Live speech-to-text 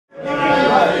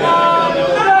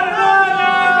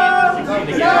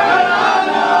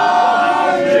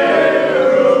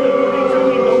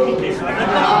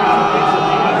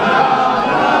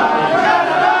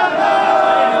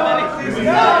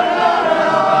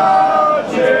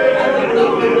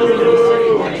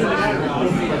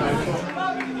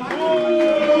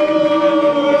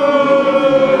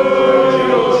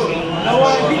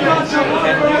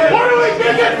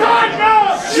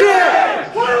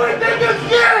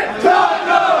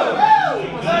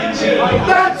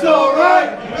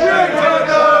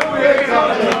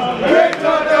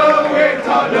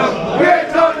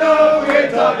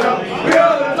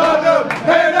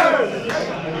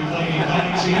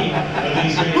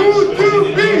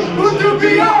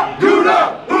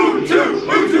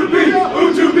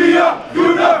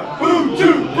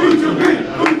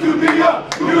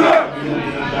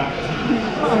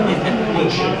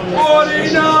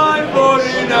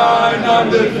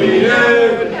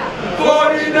undefeated.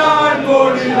 49,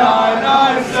 49,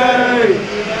 I say.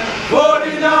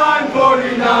 49,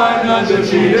 49,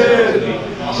 undefeated.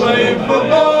 Playing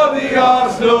football the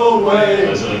Arsenal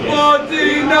way.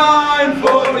 49,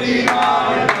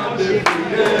 49,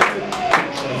 undefeated.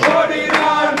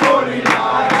 49, 49,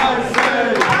 I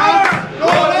say.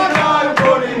 49,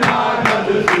 49,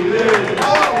 undefeated.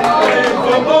 Playing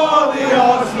football the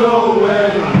Arsenal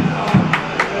way.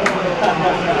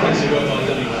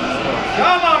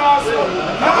 Come on, Arsenal!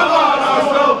 Come on,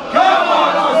 Arsenal! Come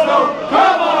on, Arsenal!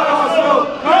 Come on, Arsenal!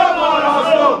 Come on,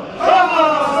 Arsenal! Come on,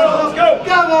 Arsenal! Let's go!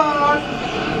 Come on,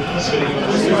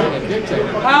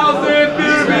 How's it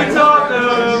feel to be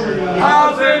Tottenham?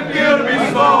 How's it feel to be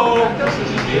small?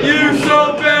 You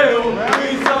shall fail. We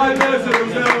side Mesut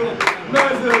Özil.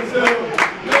 Mesut Özil.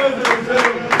 Mesut Özil.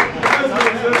 Mesut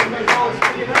Özil.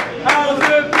 How's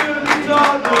it feel to be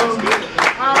Tottenham?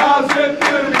 How's it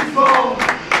feel to be small?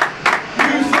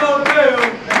 You shall fail.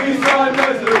 We side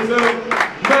Mesut Özil.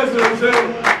 Mesut Özil.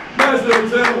 Mesut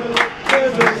Özil.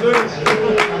 Mesut Özil.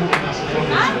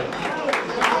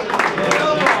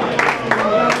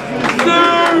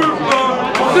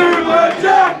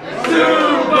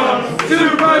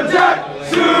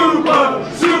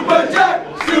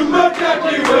 Super Jack,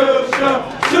 you will show.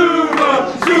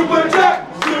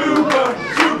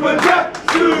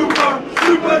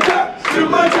 Super Jack,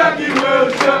 Super Jack, you will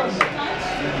show.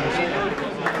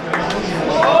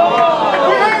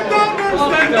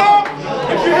 stand up!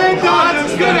 If you hate Tottenham,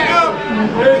 stand up!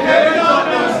 If you hate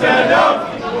Tottenham, stand up!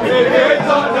 If you hate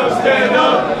Tottenham, stand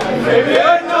up! If you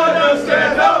hate Tottenham,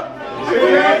 stand up! If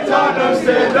you hate Tottenham,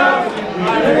 stand up!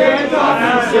 If you hate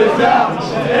Tottenham, sit down!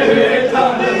 If you hate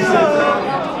Tottenham, sit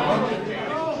down!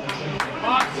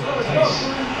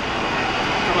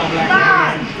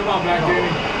 Come on, Black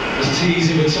Gooners. There's a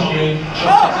teasing with Tommy. Feet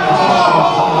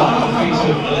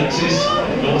of Alexis.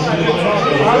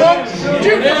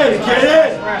 Get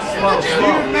it!